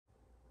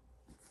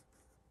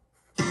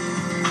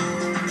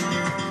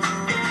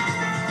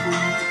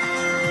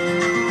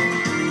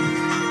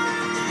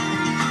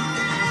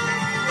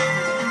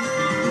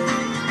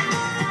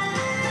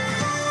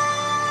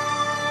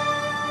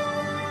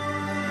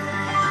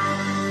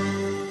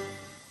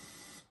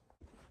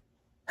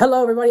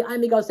Hello everybody,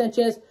 I'm Miguel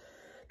Sanchez,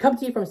 coming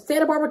to you from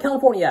Santa Barbara,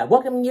 California,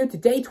 welcoming you to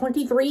day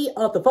 23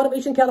 of the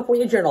Funimation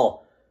California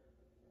Journal.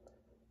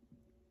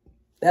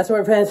 That's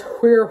right, friends,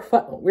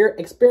 we're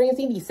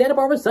experiencing the Santa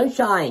Barbara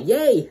sunshine,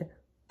 yay!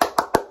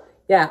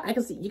 Yeah,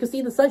 you can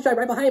see the sunshine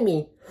right behind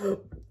me.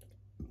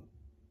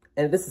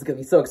 And this is going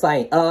to be so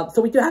exciting.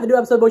 So we do have a new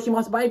episode of Moshi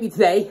Monster by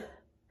today,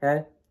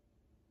 okay?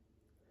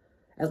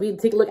 As we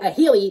take a look at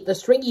Healy, the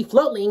stringy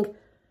floatling.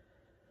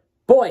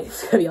 Boy,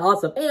 it's going to be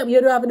awesome. And we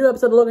do have a new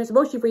episode of Logan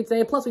Moshi for you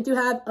today. Plus, we do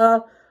have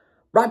Rob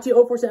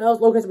 047L's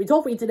Logan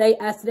Retold for you today,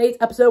 as today's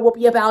episode will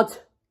be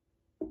about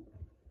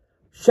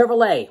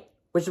Chevrolet,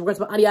 which is of course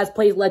about Adidas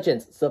Plays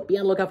Legends. So be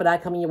on the lookout for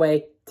that coming your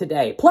way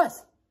today.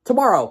 Plus,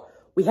 tomorrow,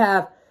 we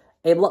have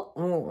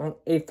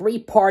a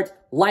three-part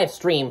live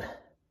stream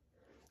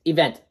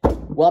event.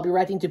 We'll be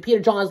reacting to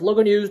Peter John's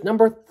Logo News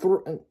number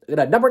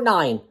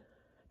 9.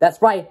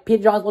 That's right,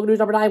 Peter John's Logo News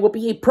number 9 will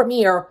be a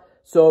premiere.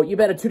 So you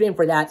better tune in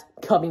for that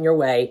coming your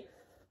way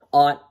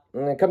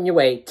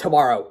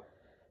tomorrow.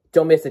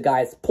 Don't miss it,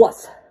 guys.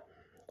 Plus,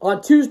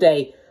 on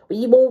Tuesday,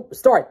 we will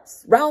start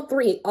round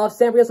 3 of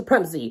Sanrio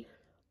Supremacy.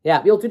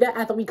 Yeah, we'll do that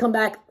after we come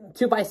back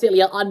to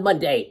Visalia on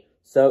Monday.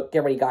 So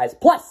get ready, guys.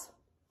 Plus,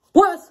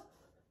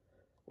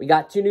 we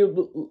got 2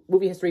 new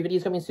movie history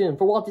videos coming soon.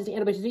 For Walt Disney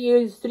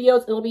Animation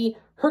Studios, it'll be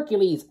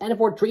Hercules. And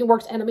for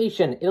DreamWorks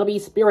Animation, it'll be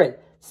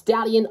Spirit,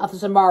 Stallion of the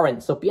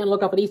Samaran. So be on the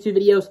lookout for these 2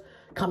 videos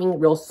coming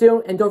real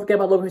soon. And don't forget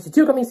about Logan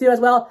 2 coming soon as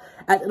well,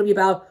 as it'll be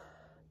about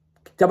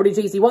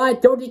WGCY,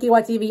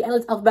 WDKY-TV,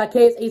 Endless Alphabet,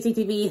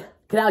 KSAC-TV,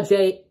 Canal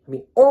J,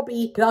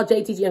 Orby, Canal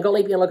J, TG, and Go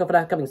Late. Be on the lookout for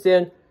that coming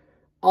soon.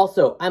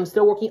 Also, I'm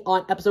still working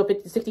on episode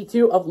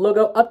 62 of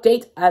Logo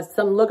Update, as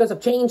some logos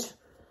have changed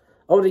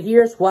over the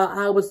years while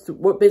I was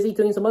busy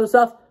doing some other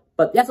stuff.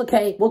 But that's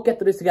okay, we'll get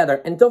through this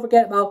together. And don't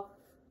forget about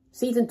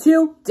Season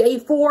 2, Day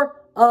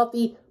 4 of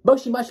the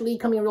Moshi Mush League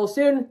coming real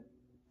soon.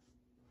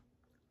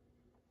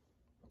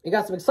 We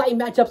got some exciting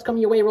matchups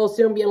coming your way real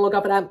soon. Be on the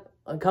lookout for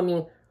that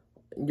coming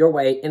your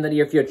way in the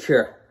near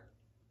future.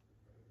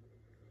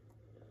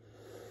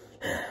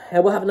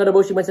 And we'll have another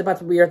Moshi Wednesday about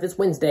to be here this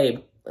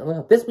Wednesday.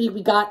 This week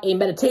we got a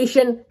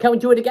meditation. Can we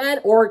do it again?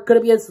 Or could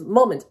it be a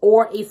moment?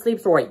 Or a sleep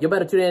story? You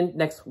better tune in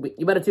next week.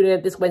 You better tune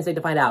in this Wednesday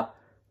to find out.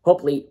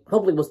 Hopefully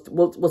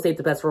we'll save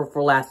the best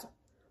for last.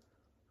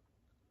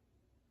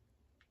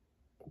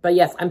 But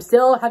yes, I'm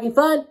still having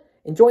fun,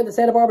 enjoying the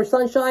Santa Barbara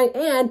sunshine,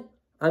 and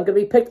I'm going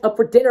to be picked up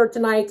for dinner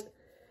tonight.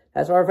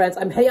 That's right, friends.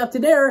 I'm heading up to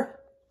dinner.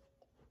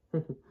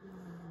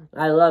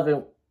 I love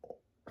it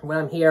when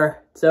I'm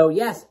here. So,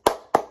 yes.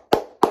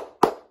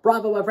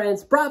 Bravo, my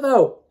friends.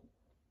 Bravo.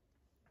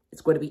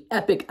 It's going to be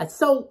epic. I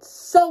so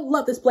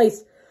love this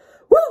place.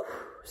 Woo!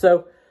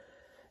 So,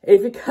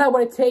 if you got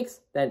what it takes,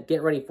 then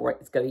get ready for it.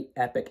 It's going to be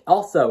epic.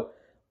 Also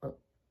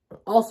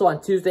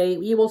on Tuesday,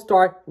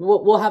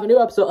 we'll have a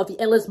new episode of the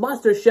Endless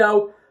Monster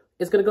Show.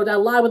 It's going to go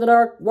down live with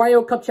our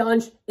Wario Cup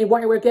Challenge in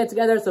WarioWare Get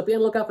Together. So be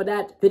on the lookout for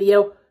that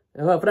video,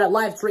 for that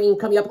live stream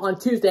coming up on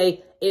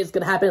Tuesday. It's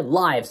going to happen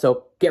live.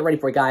 So get ready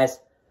for it, guys.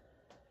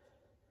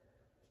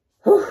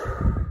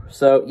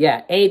 So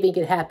yeah, anything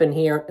can happen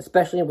here,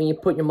 especially when you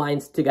put your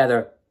minds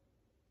together.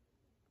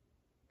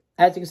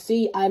 As you can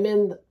see, I'm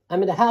in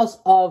the house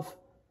of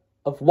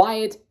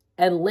Wyatt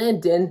and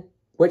Landon,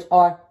 which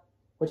are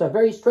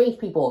very strange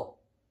people,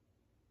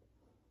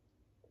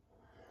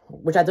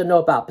 which I don't know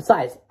about.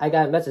 Besides, I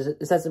got a message.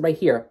 It says it right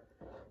here.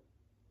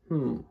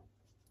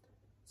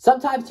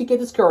 Sometimes you get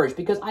discouraged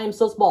because I am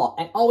so small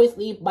and always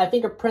leave my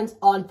fingerprints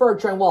on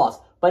furniture and walls.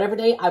 But every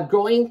day I'll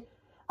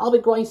be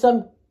growing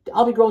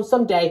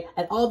someday,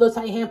 and all those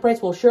tiny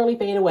handprints will surely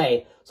fade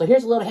away. So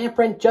here's a little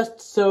handprint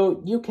just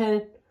so you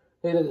can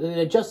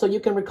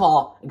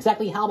recall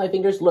exactly how my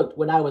fingers looked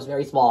when I was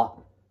very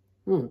small.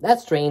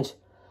 That's strange.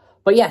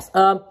 But yes,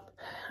 I'm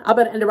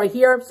going to end it right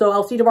here. So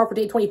I'll see you tomorrow for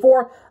day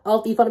 24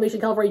 of the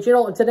Funimation California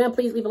Journal. Until then,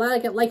 please leave a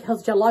like,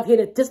 helps the channel, love, hate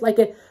it, dislike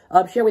it,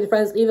 share with your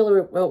friends, leave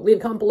a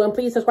comment below, and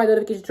please subscribe to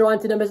the notification to on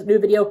to never miss a new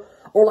video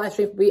or live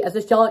stream for me, as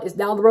this channel is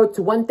now on the road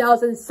to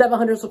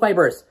 1,700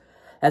 subscribers.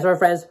 That's right,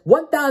 friends,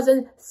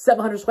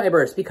 1,700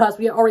 subscribers, because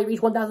we already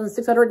reached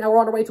 1,600, now we're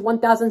on our way to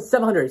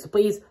 1,700, so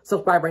please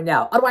subscribe right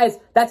now. Otherwise,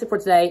 that's it for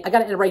today. I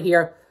gotta end it right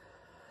here.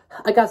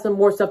 I got some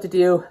more stuff to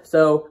do,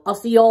 so I'll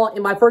see y'all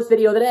in my first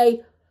video of the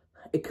day.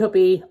 It could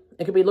be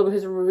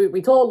Logan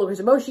Retold,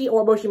 Logan Moshi,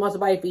 or Moshi Monster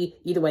by Fee.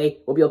 Either way,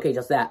 we'll be okay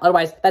just that.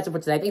 Otherwise, that's it for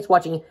today. Thanks for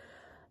watching.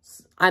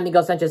 I'm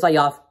Miguel Sanchez, signing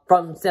off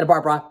from Santa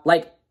Barbara.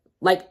 Like,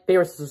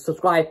 favorite,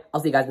 subscribe.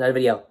 I'll see you guys in another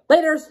video.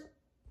 Laters!